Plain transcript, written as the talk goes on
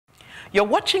You're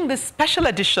watching this special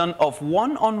edition of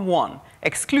One-on-One,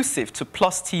 exclusive to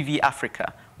Plus TV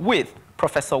Africa, with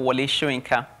Professor Wole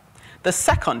Soyinka, the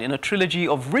second in a trilogy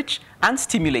of rich and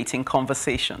stimulating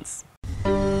conversations.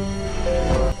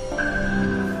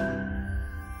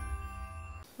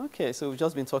 Okay, so we've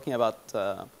just been talking about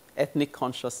ethnic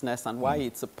consciousness and why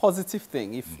it's a positive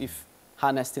thing if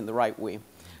harnessed in the right way.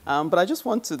 But I just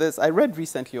want to this, I read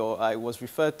recently, or I was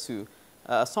referred to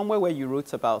somewhere where you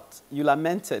wrote about, you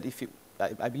lamented,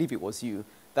 I believe it was you,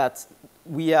 that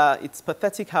it's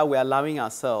pathetic how we're allowing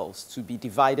ourselves to be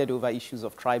divided over issues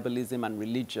of tribalism and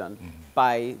religion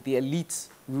by the elite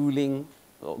ruling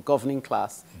or governing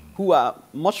class, who are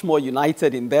much more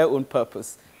united in their own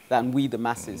purpose than we, the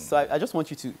masses. So I just want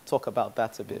you to talk about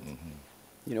that a bit.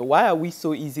 You know, why are we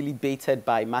so easily baited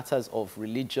by matters of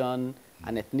religion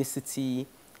and ethnicity,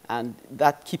 and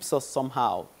that keeps us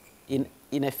somehow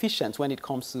inefficient when it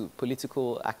comes to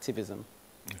political activism?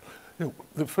 You know,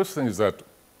 the first thing is that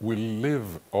we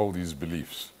live all these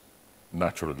beliefs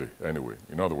naturally anyway.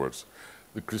 In other words,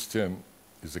 the Christian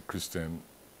is a Christian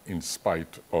in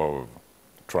spite of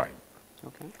tribe.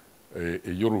 Okay.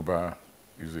 A Yoruba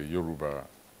is a Yoruba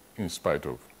in spite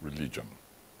of religion.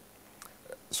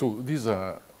 So these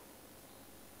are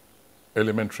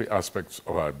elementary aspects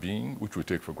of our being which we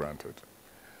take for granted.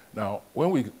 Now,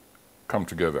 when we come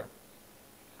together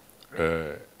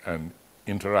and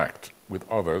interact with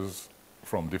others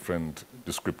from different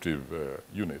descriptive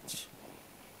units,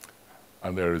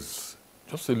 and there is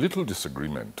just a little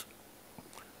disagreement,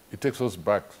 it takes us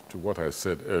back to what I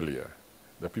said earlier,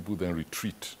 that people then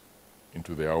retreat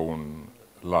into their own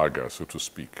lager, so to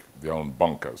speak, their own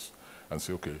bunkers, and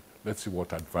say, okay, let's see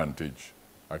what advantage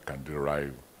I can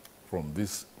derive from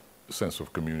this sense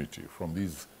of community, from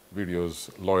these various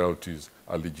loyalties,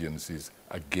 allegiances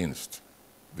against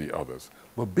the others.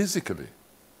 But basically,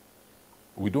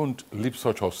 we don't live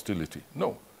such hostility.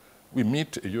 No. We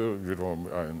meet,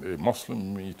 a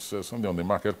Muslim meets somebody on the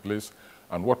marketplace,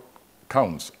 and what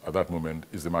counts at that moment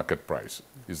is the market price,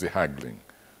 is the haggling.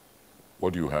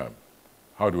 What do you have?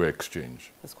 How do we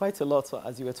exchange? There's quite a lot. So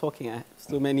as you were talking, I have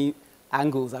so many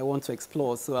angles I want to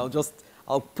explore, so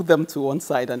I'll put them to one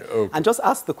side and just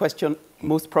ask the question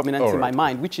most prominent in my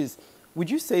mind, which is, would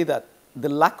you say that the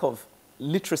lack of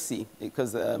literacy,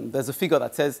 because there's a figure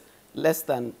that says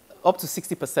up to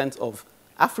 60% of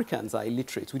Africans are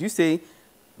illiterate, would you say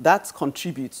that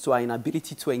contributes to our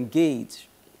inability to engage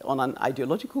on an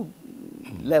ideological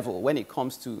level when it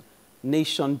comes to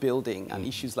nation building and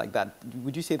issues like that?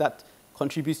 Would you say that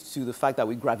contributes to the fact that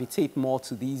we gravitate more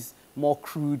to these more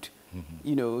crude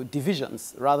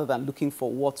divisions rather than looking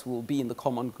for what will be in the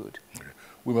common good?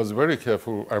 We must be very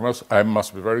careful. I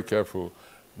must be very careful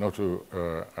not to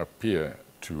appear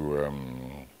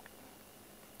to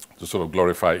sort of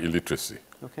glorify illiteracy.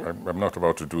 Okay. I'm not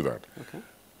about to do that. Okay.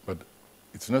 But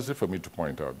it's necessary for me to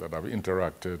point out that I've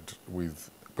interacted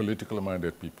with politically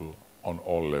minded people on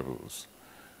all levels,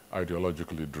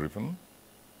 ideologically driven,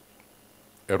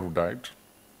 erudite,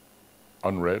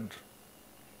 unread,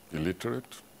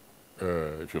 illiterate,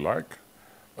 if you like,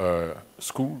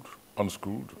 schooled,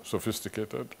 unschooled,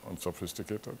 sophisticated,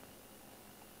 unsophisticated.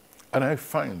 And I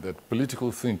find that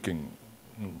political thinking,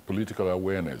 political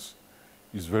awareness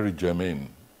is very germane,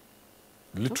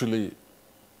 literally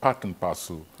part and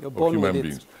parcel of human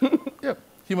beings. Yeah,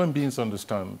 human beings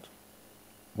understand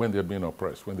when they're being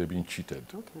oppressed, when they're being cheated.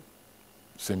 Okay.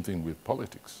 Same thing with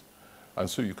politics. And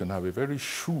so you can have a very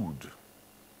shrewd,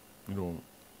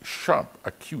 sharp,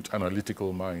 acute,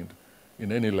 analytical mind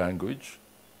in any language,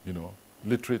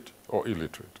 literate or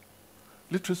illiterate.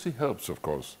 Literacy helps, of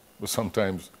course, but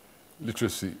sometimes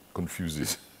literacy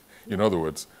confuses. In other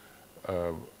words,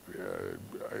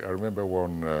 I remember it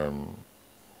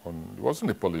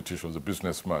wasn't a politician, it was a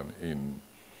businessman in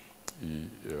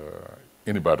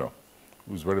Ibadan,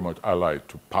 who was very much allied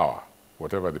to power.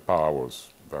 Whatever the power was,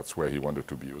 that's where he wanted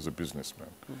to be. He was a businessman.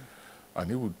 And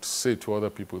he would say to other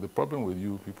people, the problem with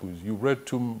you people is you read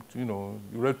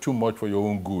too much for your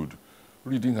own good.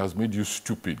 Reading has made you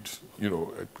stupid.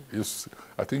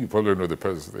 I think you probably know the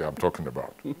person that I'm talking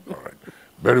about. All right.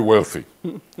 Very wealthy.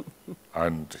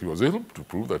 And he was able to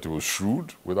prove that he was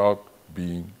shrewd without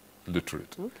being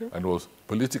literate. Okay. And was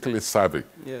politically savvy.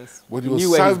 Yes. But he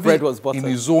was savvy in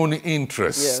his own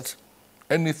interest. Yes.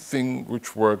 Anything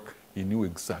which worked, he knew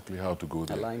exactly how to go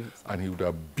there. And he would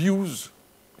abuse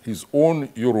his own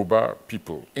Yoruba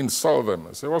people, insult them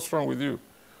and say, what's wrong with you?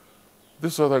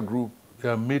 This other group, they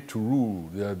are made to rule.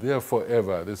 They are there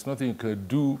forever. There's nothing you can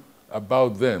do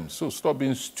about them. So stop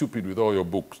being stupid with all your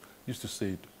books. He used to say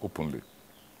it openly.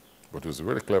 But he was a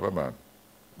very clever man,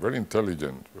 very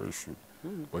intelligent, very shrewd.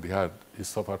 but he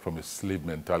suffered from a slave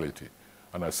mentality.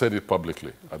 And I said it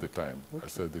publicly at the time. I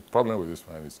said, the problem with this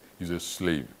man is he's a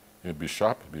slave. He may be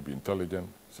sharp, he may be intelligent,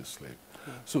 he's a slave.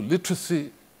 So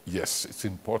literacy, yes, it's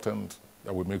important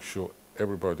that we make sure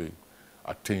everybody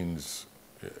attains,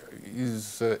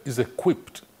 is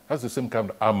equipped, has the same kind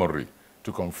of armory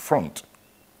to confront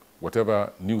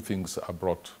whatever new things are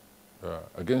brought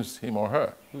against him or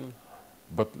her.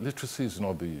 But literacy is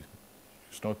not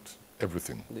it's not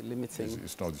everything. The limiting.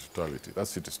 It's not the totality.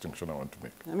 That's the distinction I want to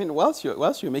make. I mean, whilst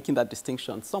you're making that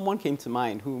distinction, someone came to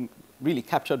mind who really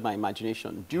captured my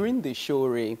imagination. During the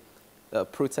Shore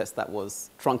protest that was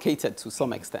truncated to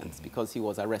some extent because he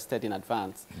was arrested in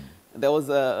advance, there was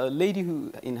a lady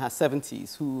who, in her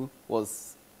 70s, who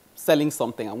was selling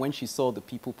something, and when she saw the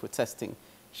people protesting,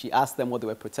 she asked them what they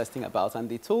were protesting about, and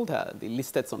they told her, they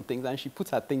listed some things, and she put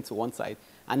her thing to one side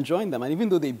and joined them. And even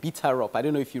though they beat her up, I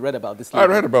don't know if you read about this lady. I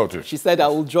read about it. She said, I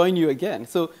will join you again.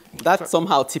 So that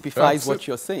somehow typifies what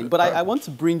you're saying. But I want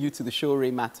to bring you to the Shore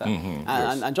matter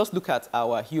and just look at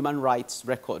our human rights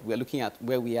record. We're looking at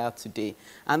where we are today.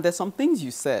 And there's some things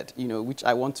you said, you know, which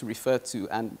I want to refer to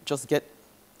and just get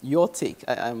your take.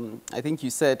 I think you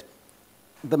said,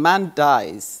 the man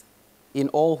dies in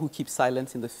all who keep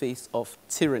silent in the face of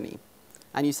tyranny.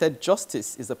 And you said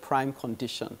justice is a prime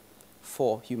condition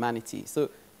for humanity. So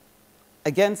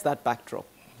against that backdrop,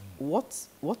 what's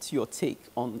your take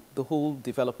on the whole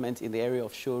development in the area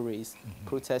of Shore's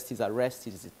protest, his arrest,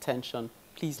 his detention?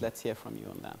 Please, let's hear from you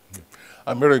on that.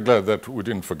 I'm very glad that we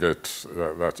didn't forget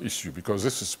that issue, because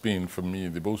this has been, for me,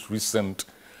 the most recent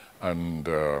and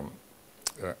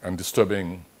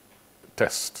disturbing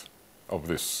test of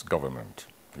this government,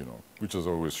 you know, which has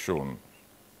always shown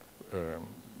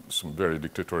some very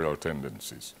dictatorial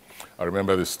tendencies. I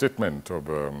remember the statement of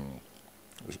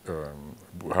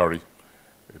Buhari.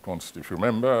 It once, if you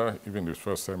remember, even the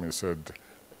first time he said,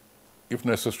 if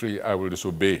necessary, I will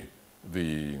disobey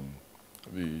the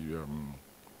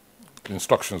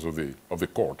instructions of the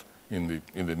court in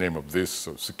the name of this,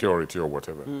 or security or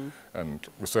whatever. And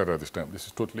we said at this time, this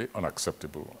is totally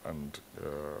unacceptable, and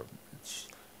it's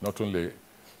not only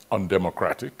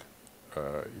undemocratic,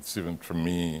 it's even, for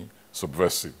me,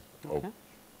 subversive of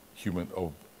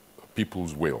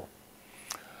people's will.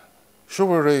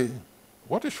 Shore,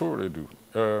 what did Shore do?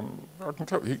 I can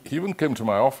tell you, he even came to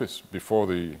my office before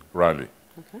the rally,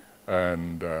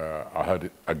 and I had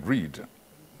agreed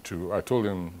to. I told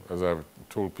him, as I've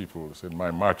told people, I said,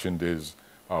 my marching days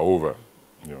are over.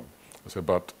 You know, I said,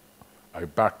 but I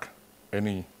back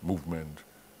any movement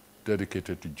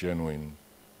dedicated to genuine,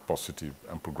 positive,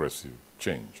 and progressive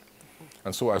change.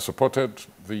 And so I supported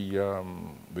the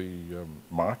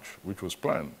march, which was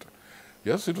planned.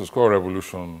 Yes, it was called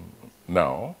revolution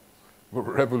now, but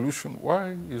revolution,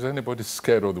 why is anybody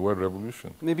scared of the word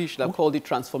revolution? Maybe you should have called it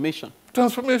transformation.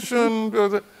 Transformation,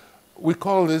 we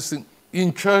call this thing,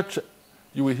 in church,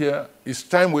 you will hear, it's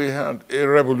time we had a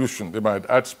revolution. They might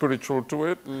add spiritual to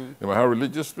it, they might have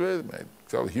religious to it, they might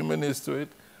tell humanist to it,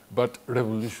 but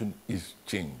revolution is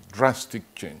change, drastic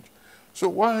change. So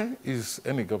why is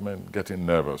any government getting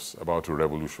nervous about a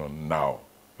revolution now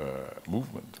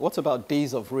movement? What about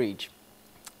days of rage?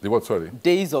 The what, sorry?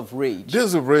 Days of rage.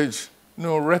 Days of rage,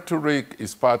 no, rhetoric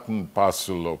is part and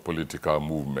parcel of political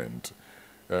movement.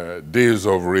 Days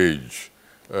of rage,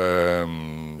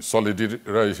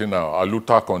 solidarity now, a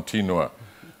luta continua.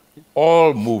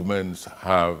 All movements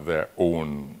have their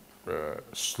own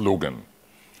slogan.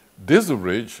 Days of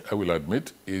rage, I will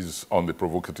admit, is on the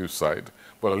provocative side,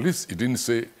 but at least it didn't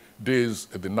say days,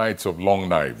 the nights of long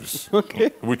knives,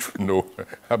 which we know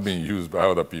have been used by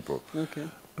other people.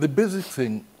 The basic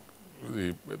thing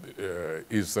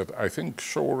is that I think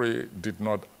Shore did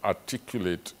not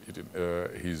articulate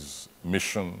his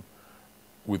mission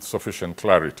with sufficient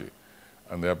clarity,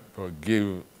 and therefore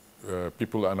gave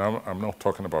people, and I'm not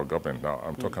talking about government now,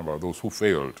 I'm talking about those who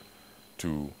failed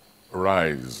to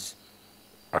rise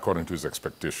according to his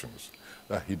expectations,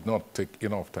 that he did not take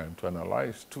enough time to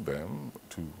analyze to them,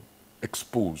 to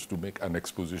expose, to make an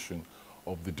exposition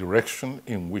of the direction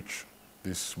in which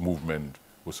this movement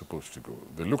was supposed to go.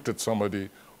 They looked at somebody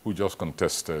who just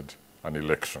contested an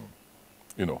election,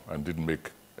 you know, and didn't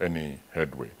make any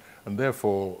headway. And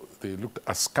therefore, they looked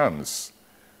askance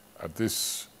at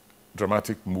this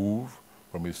dramatic move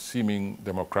from a seeming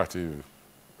democratic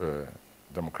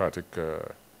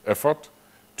effort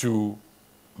to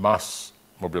mass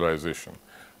mobilization.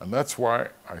 And that's why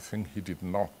I think he did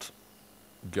not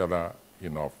gather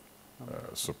enough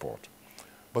support.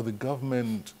 But the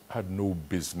government had no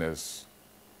business,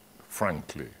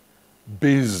 frankly,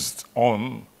 based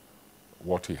on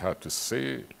what he had to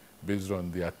say, based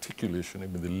on the articulation,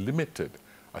 even the limited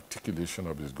articulation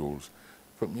of his goals,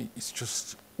 for me, it's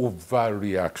just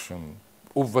overreaction,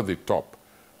 over the top,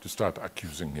 to start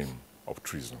accusing him of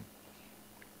treason.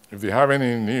 If they have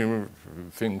any new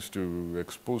things to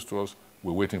expose to us,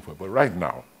 we're waiting for it. But right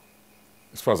now,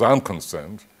 as far as I'm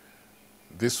concerned,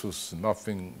 this was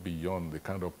nothing beyond the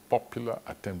kind of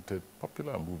attempted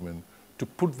popular movement to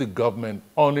put the government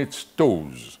on its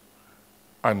toes.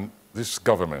 And this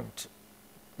government,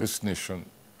 this nation,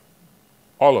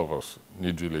 all of us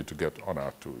need really to get on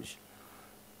our toes.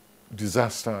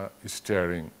 Disaster is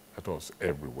staring at us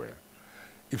everywhere.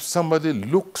 If somebody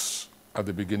looks at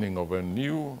the beginning of a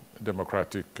new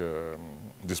democratic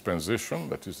dispensation,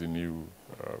 that is the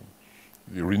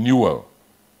renewal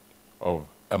of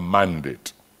a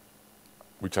mandate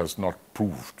which has not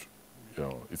proved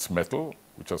its mettle,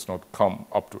 which has not come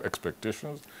up to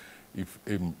expectations, if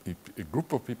a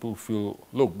group of people feel,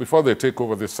 look, before they take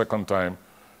over this second time,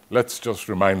 let's just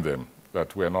remind them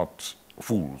that we're not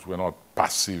fools, we're not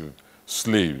passive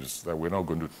slaves, that we're not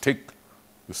going to take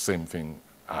the same thing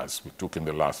as we took in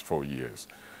the last 4 years.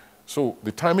 So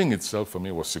the timing itself for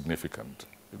me was significant.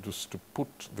 It was to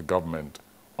put the government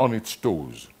on its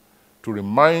toes, to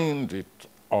remind it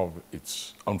of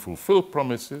its unfulfilled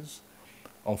promises,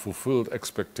 unfulfilled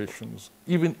expectations,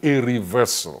 even a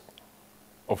reversal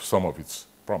of some of its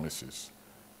promises,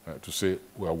 to say,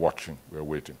 we are watching, we are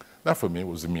waiting. That for me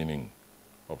was the meaning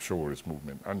of Showore's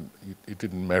movement, and it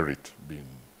didn't merit being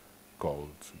called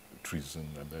treason,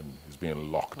 and then he's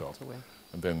being locked up.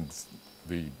 And then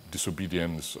the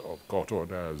disobedience of court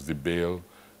orders, the bail,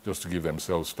 just to give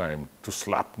themselves time to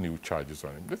slap new charges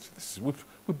on him.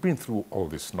 We've been through all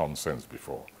this nonsense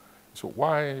before. So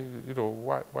why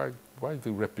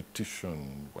the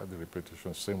repetition? Why the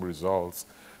repetition? Same results,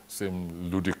 same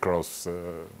ludicrous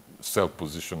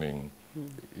self-positioning.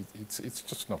 It's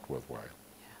just not worthwhile.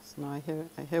 Yes, no, I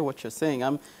hear what you're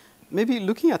saying. Maybe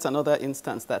looking at another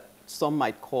instance that some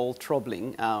might call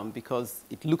troubling, because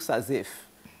it looks as if,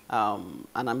 and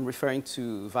I'm referring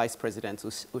to Vice President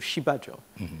Oshibajo,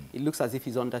 it looks as if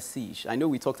he's under siege. I know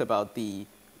we talked about the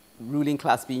ruling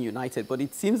class being united, but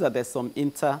it seems that there's some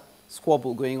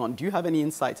squabble going on. Do you have any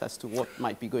insights as to what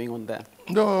might be going on there?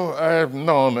 No, I have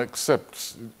none,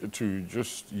 except to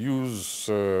just use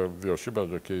the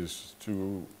Oshibajo case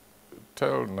to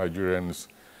tell Nigerians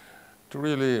to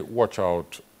really watch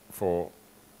out for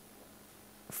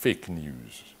fake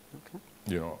news. Okay.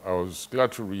 I was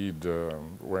glad to read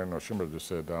when Oshibajo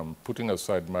said, I'm putting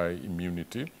aside my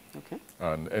immunity,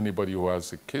 and anybody who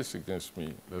has a case against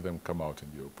me, let them come out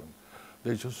in the open.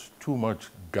 There's just too much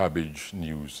garbage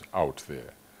news out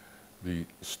there. The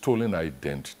stolen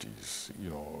identities,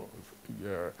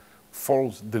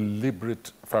 false,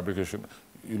 deliberate fabrication.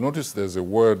 You notice there's a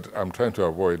word I'm trying to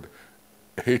avoid,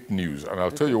 hate news, and I'll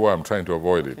tell you why I'm trying to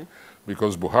avoid it.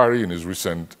 Because Buhari, in his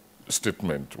recent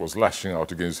statement, was lashing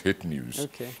out against hate news.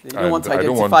 Okay, you don't want to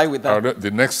identify with that.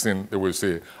 The next thing they will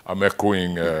say, I'm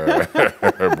echoing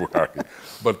Buhari.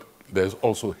 But there's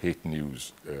also hate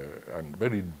news and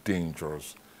very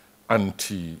dangerous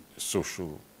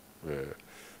anti-social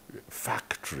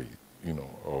factory,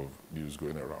 of news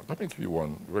going around. Let me give you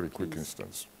one very quick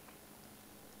instance.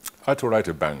 I had to write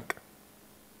a bank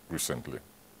recently,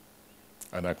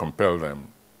 and I compelled them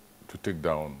to take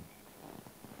down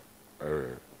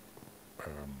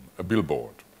a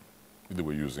billboard they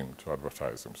were using to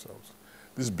advertise themselves.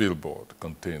 This billboard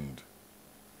contained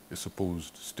a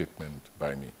supposed statement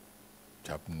by me,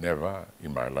 which I've never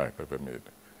in my life ever made.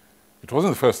 It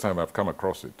wasn't the first time I've come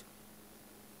across it.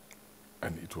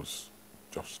 And it was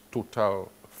just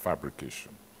total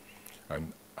fabrication.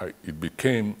 And it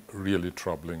became really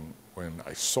troubling when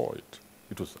I saw it.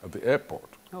 It was at the airport.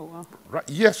 Oh, wow. Right,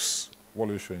 yes, Wole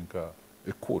Soyinka,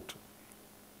 a quote.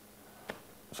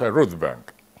 So I wrote the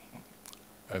bank.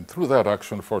 And through that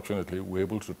action, fortunately, we were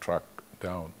able to track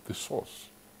down the source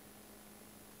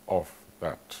of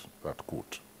that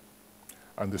quote.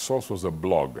 And the source was a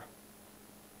blog.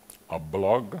 A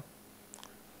blog,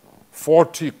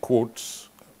 40 quotes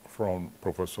from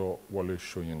Professor Wole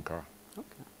Soyinka.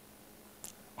 Okay.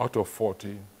 Out of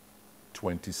 40,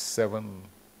 27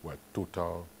 were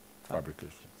total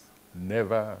fabrications.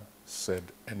 Never said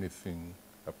anything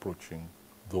approaching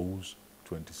those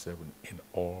 27 in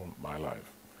all my life.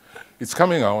 It's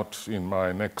coming out in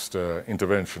my next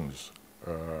interventions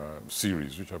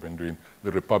series, which I've been doing,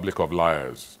 The Republic of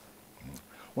Liars.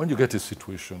 When you get a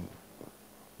situation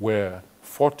where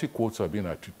 40 quotes are being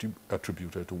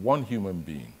attributed to one human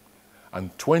being,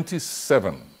 and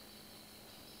 27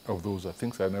 of those are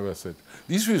things I never said.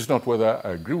 The issue is not whether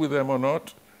I agree with them or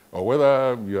not, or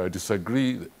whether I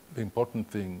disagree. the important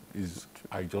thing is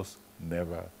I just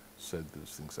never said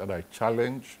those things. And I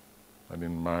challenge, and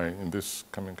in this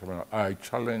coming camera, I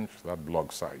challenge that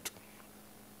blog site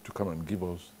to come and give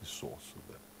us the source of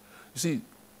that. You see,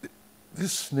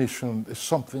 this nation is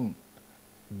something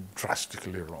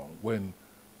drastically wrong when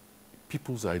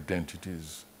people's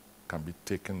identities can be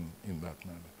taken in that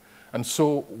manner. And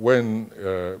so when,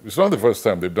 it's not the first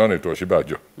time they've done it to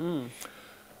Oshibajo.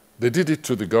 They did it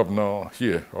to the governor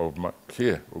here,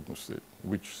 Ogun State,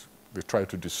 which they tried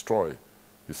to destroy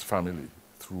his family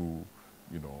through,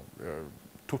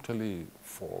 totally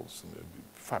false,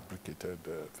 fabricated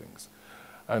things.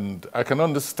 And I can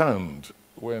understand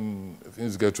when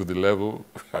things get to the level,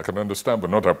 I can understand but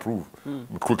not approve.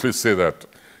 Quickly say that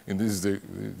in these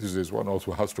days one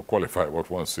also has to qualify what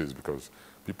one says because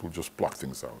people just pluck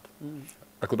things out.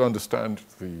 I could understand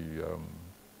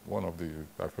one of the,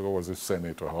 I forgot was it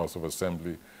Senate or House of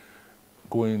Assembly,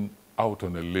 going out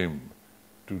on a limb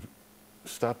to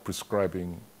start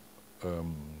prescribing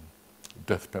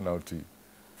death penalty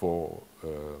for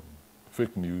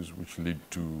fake news which lead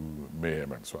to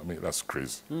mayhem and so on. I mean, that's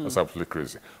crazy. That's absolutely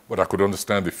crazy. But I could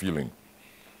understand the feeling.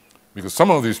 Because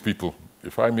some of these people,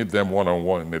 if I meet them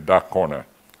one-on-one in a dark corner,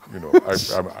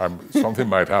 something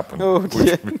might happen. Oh,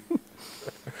 dear.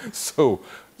 So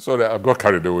I got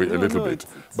carried away a little bit.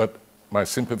 But my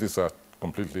sympathies are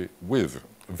completely with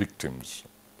victims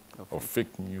of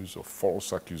fake news, of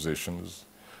false accusations,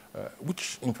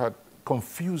 which in fact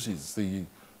confuses the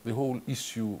whole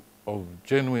issue of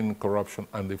genuine corruption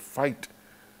and the fight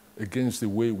against the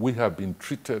way we have been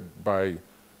treated by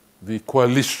the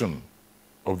coalition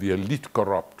of the elite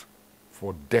corrupt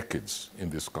for decades in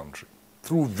this country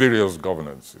through various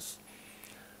governances,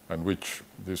 and which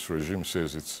this regime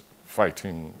says it's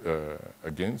fighting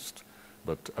against,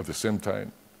 but at the same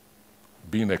time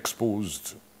being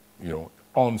exposed,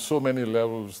 on so many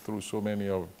levels through so many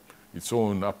of its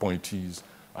own appointees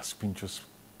as being just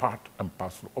part and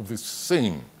parcel of this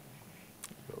same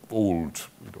old,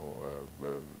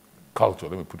 culture.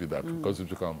 Let me put it that way, because it's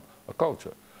become a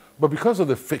culture. But because of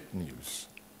the fake news,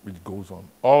 which goes on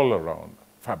all around,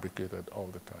 fabricated all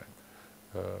the time,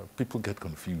 people get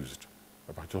confused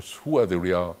about just who are the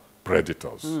real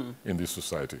predators in this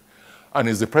society. And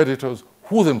it's the predators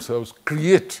who themselves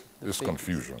create this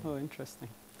confusion. Oh, interesting.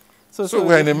 So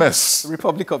we're in a mess.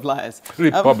 Republic of Liars.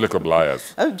 Republic of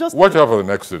Liars. Watch out for the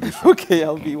next edition. Okay,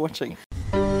 I'll be watching.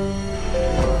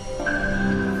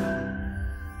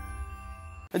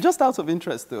 Just out of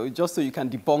interest, though, just so you can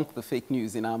debunk the fake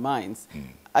news in our minds,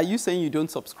 are you saying you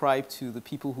don't subscribe to the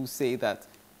people who say that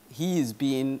he is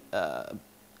being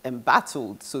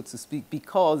embattled, so to speak,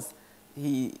 because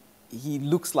he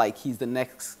looks like he's the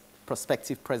next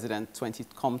prospective president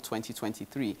come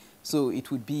 2023? So it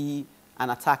would be an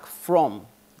attack from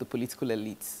the political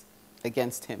elites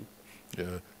against him?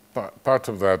 Yeah, part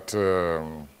of that,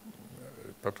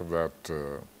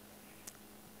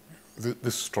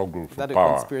 this struggle for power. Is that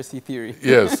a conspiracy theory?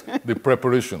 Yes, the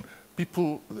preparation.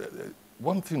 People,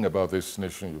 one thing about this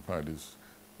nation you find is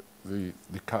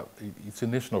it's a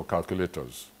nation of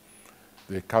calculators.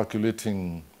 They're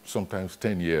calculating sometimes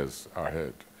 10 years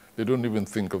ahead. They don't even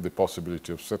think of the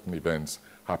possibility of certain events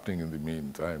happening in the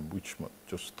meantime, which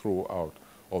just throw out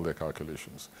all their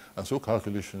calculations. And so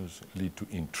calculations lead to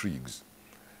intrigues.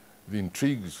 The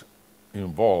intrigues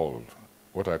involve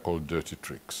what I call dirty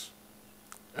tricks.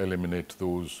 Eliminate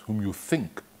those whom you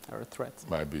think are a threat,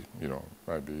 might be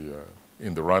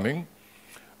in the running,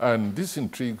 and these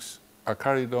intrigues are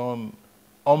carried on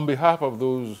behalf of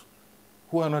those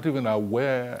who are not even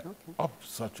aware of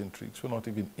such intrigues, who are not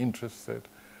even interested,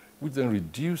 which then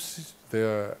reduces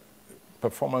their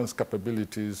performance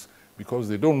capabilities because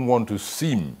they don't want to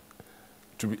seem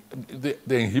to be,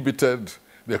 they're inhibited,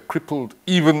 they're crippled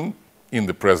even in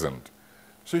the present.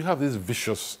 So you have this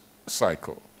vicious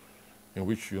cycle in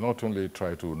which you not only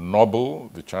try to nobble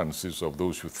the chances of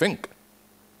those you think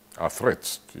are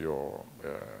threats to your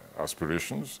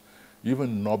aspirations, you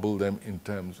even nobble them in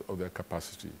terms of their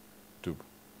capacity to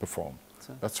perform.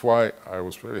 That's why I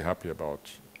was very happy about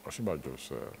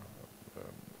Oshibajo's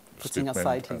putting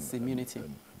aside his immunity,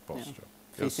 and posture.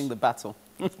 Facing the battle,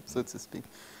 so to speak.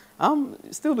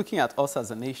 Still looking at us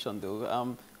as a nation,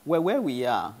 though, where we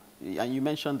are, and you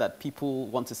mentioned that people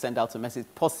want to send out a message,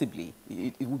 possibly,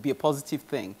 it would be a positive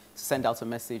thing to send out a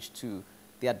message to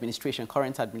the administration,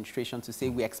 current administration, to say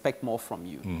we expect more from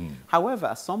you.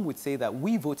 However, some would say that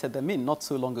we voted them in not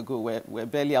so long ago. We're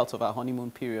barely out of our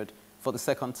honeymoon period for the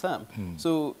second term.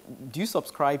 So do you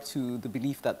subscribe to the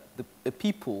belief that the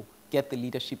people get the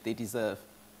leadership they deserve,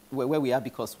 where we are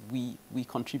because we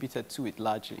contributed to it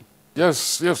largely?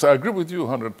 Yes, I agree with you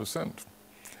 100%.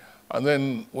 And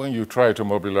then when you try to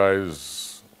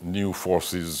mobilize new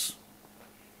forces,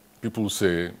 people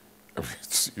say,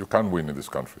 you can't win in this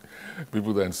country.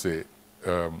 People then say,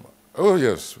 oh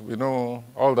yes, we know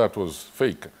all that was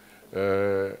fake.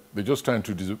 They're just trying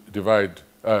to divide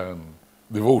the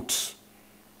votes.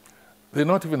 They're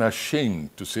not even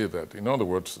ashamed to say that. In other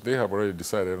words, they have already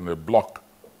decided on a block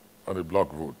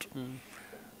vote.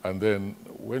 And then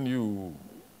when you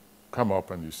come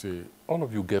up and you say, all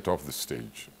of you get off the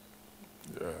stage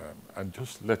and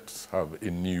just let's have a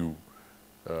new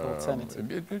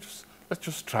alternative. Let's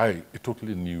just try a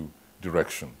totally new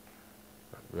direction.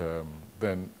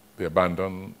 Then they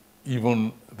abandon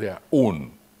even their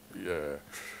own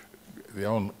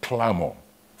clamor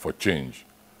for change.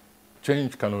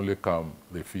 Change can only come,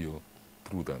 they feel,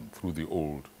 through the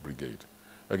old brigade.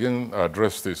 Again, I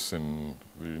addressed this in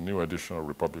the new edition of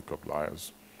Republic of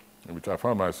Liars, which I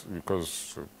found myself,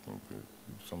 because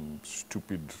some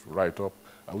stupid write-up,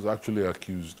 I was actually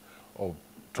accused of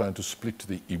trying to split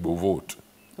the Igbo vote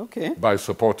by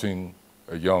supporting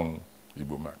a young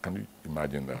Igbo man. Can you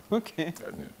imagine that? Okay.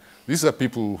 These are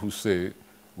people who say,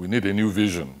 we need a new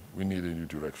vision, we need a new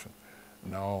direction.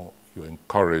 Now you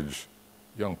encourage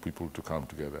young people to come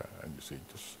together and you say,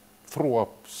 just throw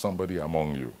up somebody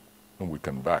among you whom we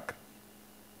can back.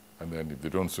 And then if they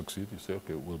don't succeed, you say,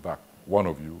 okay, we'll back one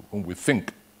of you whom we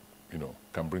think,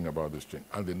 can bring about this change.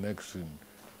 And the next thing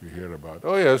you hear about,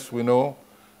 oh yes, we know,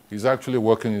 he's actually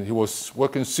working, he was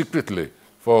working secretly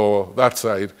for that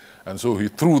side, and so he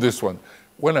threw this one.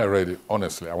 When I read it,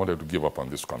 honestly, I wanted to give up on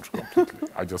this country completely.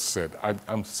 I just said,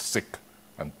 I'm sick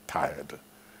and tired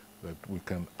that we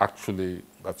can actually,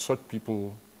 that such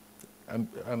people,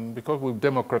 and because we've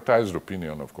democratized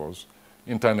opinion, of course,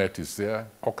 internet is there,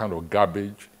 all kind of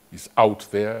garbage is out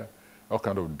there, all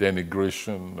kind of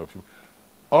denigration,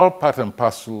 all part and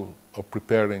parcel of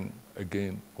preparing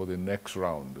again for the next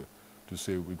round to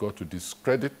say we got to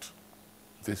discredit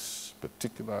this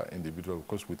particular individual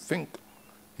because we think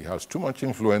he has too much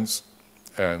influence,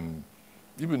 and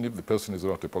even if the person is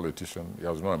not a politician, he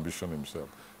has no ambition himself.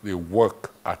 They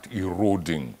work at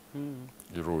eroding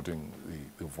the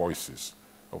voices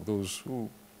of those who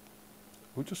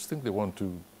just think they want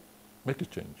to make a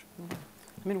change.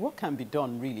 I mean, what can be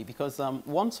done, really? Because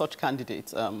one such candidate,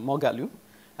 Mogalu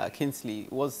Kingsley,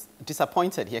 was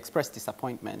disappointed. He expressed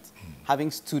disappointment, having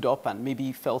stood up and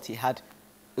maybe felt he had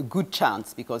a good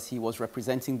chance because he was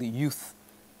representing the youth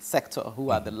sector, who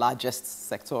are the largest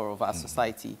sector of our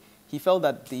society. He felt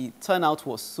that the turnout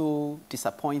was so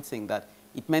disappointing that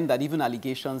it meant that even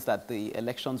allegations that the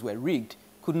elections were rigged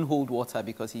couldn't hold water,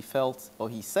 because he felt, or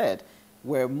he said,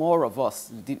 where more of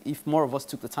us, if more of us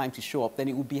took the time to show up, then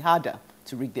it would be harder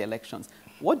to rig the elections.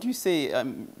 What do you say,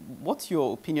 what's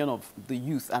your opinion of the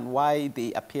youth and why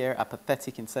they appear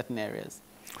apathetic in certain areas?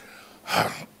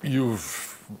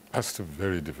 You've asked a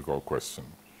very difficult question.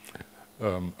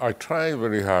 I try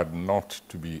very hard not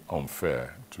to be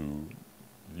unfair to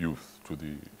youth, to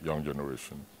the young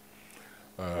generation.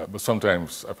 But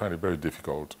sometimes I find it very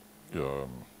difficult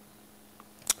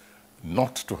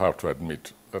not to have to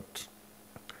admit that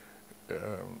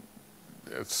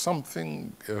it's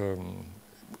something,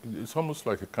 it's almost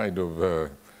like a kind of,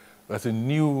 that's a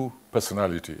new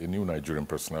personality, a new Nigerian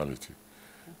personality,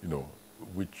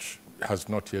 which has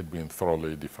not yet been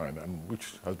thoroughly defined and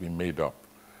which has been made up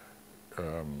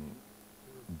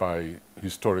by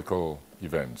historical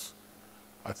events.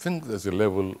 I think there's a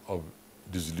level of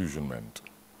disillusionment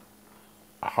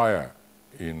higher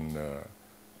in,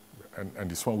 and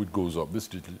this one which goes up, this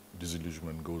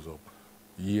disillusionment goes up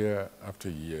year after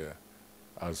year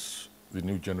as the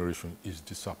new generation is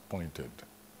disappointed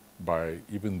by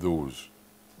even those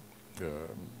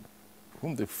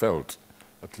whom they felt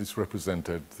at least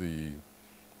represented the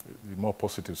more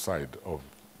positive side of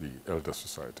the elder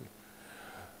society.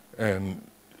 And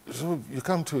so you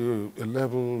come to a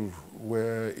level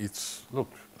where it's,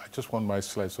 look, I just want my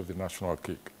slice of the national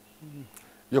cake.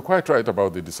 You're quite right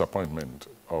about the disappointment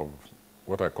of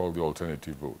what I call the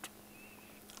alternative vote.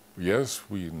 Yes,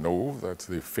 we know that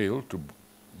they failed to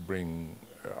bring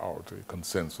out a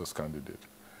consensus candidate.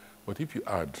 But if you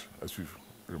add, as you've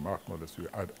remarked, Modest, you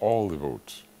add all the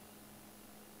votes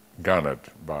garnered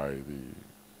by the,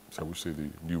 shall we say, the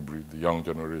new breed, the young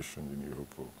generation, the new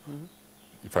hopeful.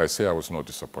 If I say I was not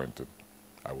disappointed,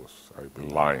 I'd be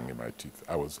lying in my teeth.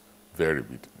 I was very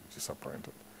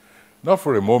disappointed. Not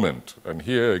for a moment, and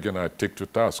here again I take to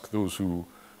task those who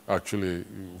actually,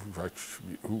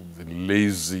 the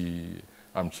lazy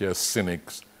armchair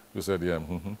cynics who said, yeah,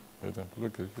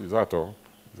 look, is that all?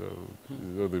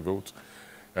 These are the votes.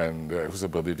 And who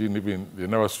said, but they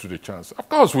never stood a chance. Of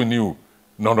course we knew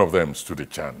none of them stood a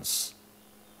chance.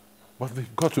 But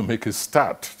they've got to make a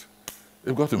start.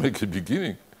 They've got to make a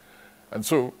beginning. And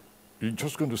so you're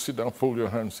just going to sit down, fold your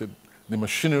hands, say, the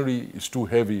machinery is too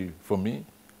heavy for me.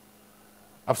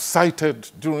 I've cited,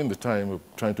 during the time of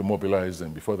trying to mobilize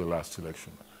them before the last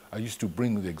election, I used to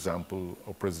bring the example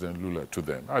of President Lula to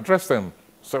them. I addressed them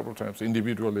several times,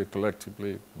 individually,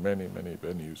 collectively, many, many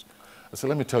venues. I said,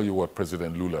 let me tell you what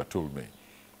President Lula told me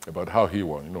about how he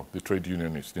won, you know, the trade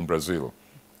unionist in Brazil,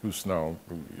 who's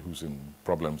in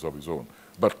problems of his own.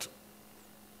 But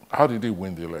how did he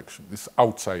win the election? This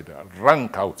outsider,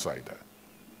 rank outsider,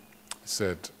 he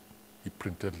said he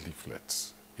printed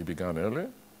leaflets. He began early,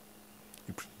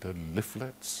 he printed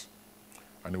leaflets,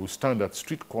 and he would stand at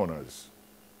street corners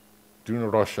during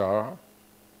rush hour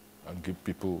and give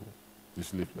people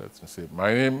these leaflets and say,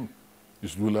 my name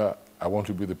is Lula, I want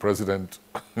to be the president,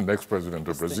 the next president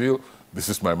of Brazil, this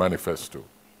is my manifesto.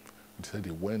 He said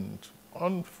he went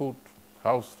on foot,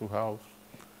 house to house,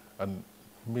 and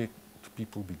made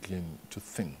people begin to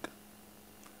think.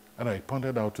 And I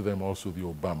pointed out to them also the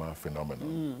Obama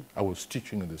phenomenon. I was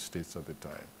teaching in the States at the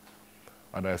time,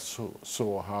 and I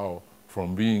saw how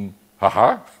from being,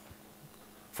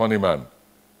 funny man,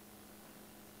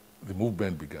 the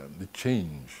movement began, the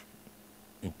change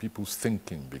in people's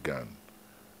thinking began.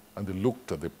 And they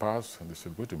looked at the past and they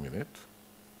said, wait a minute,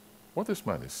 what this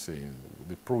man is saying,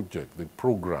 the project, the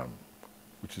program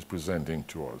which is presenting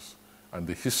to us, and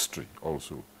the history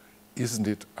also, isn't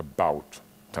it about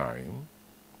time?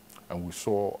 And we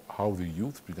saw how the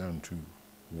youth began to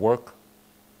work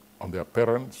on their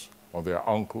parents, on their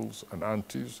uncles and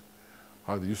aunties,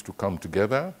 how they used to come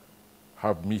together,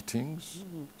 have meetings,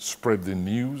 spread the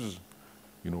news,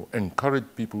 you know, encourage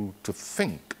people to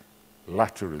think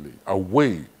laterally,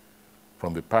 away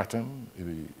from the pattern,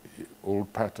 the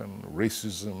old pattern,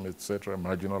 racism, etc.,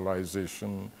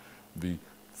 marginalization,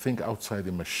 think outside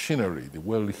the machinery, the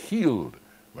well-heeled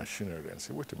machinery, and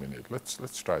say, wait a minute,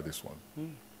 let's try this one.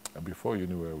 And before you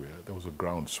knew where we are, there was a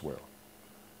groundswell.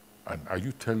 And are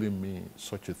you telling me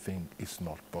such a thing is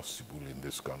not possible in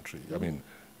this country? I mean,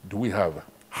 do we have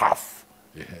half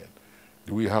a head?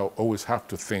 Do we always have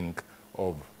to think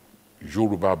of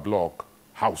Yoruba bloc,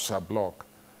 Hausa bloc?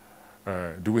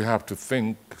 Do we have to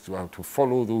think, to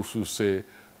follow those who say,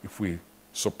 if we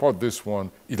support this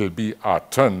one, it'll be our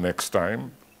turn next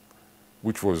time,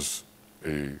 which is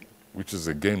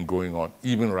a game going on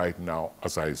even right now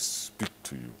as I speak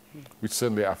to you, which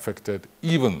certainly affected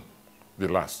even the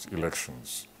last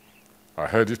elections. I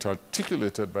heard it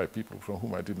articulated by people from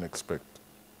whom I didn't expect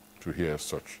to hear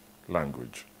such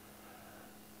language.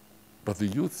 But the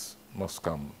youth must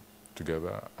come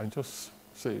together and just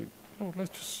say, no,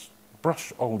 let's just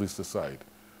brush all this aside.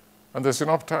 And there's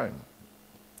enough time.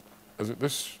 As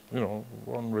this, you know,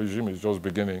 one regime is just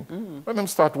beginning. Let them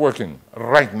start working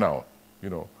right now, you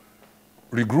know.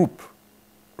 Regroup,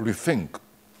 rethink,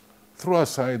 throw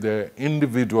aside their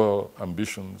individual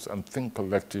ambitions and think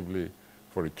collectively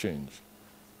for a change.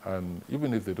 And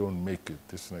even if they don't make it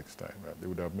this next time, they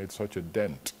would have made such a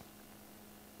dent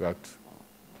that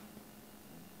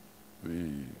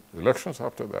the elections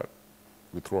after that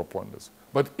will throw up wonders.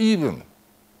 But even,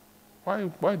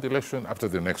 why the election after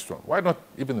the next one? Why not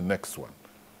even the next one?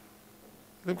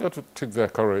 They've got to take their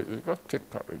courage, they've got to take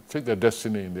courage, take their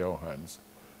destiny in their own hands.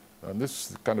 And this is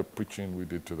the kind of preaching we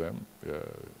did to them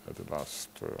at the last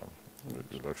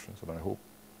elections, and I hope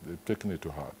they've taken it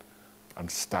to heart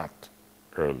and start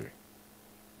early,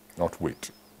 not wait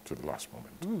to the last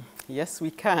moment. Yes, we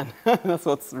can. That's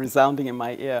what's resounding in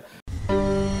my ear.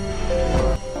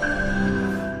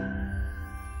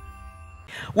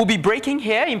 We'll be breaking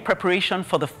here in preparation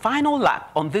for the final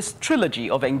lap on this trilogy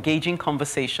of engaging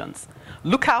conversations.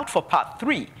 Look out for part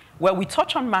 3, where we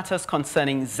touch on matters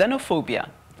concerning xenophobia,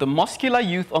 the muscular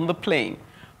youth on the plane,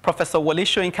 Professor Wole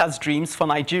Soyinka's dreams for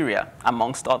Nigeria,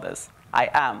 amongst others. I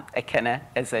am Ekene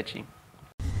Ezeji.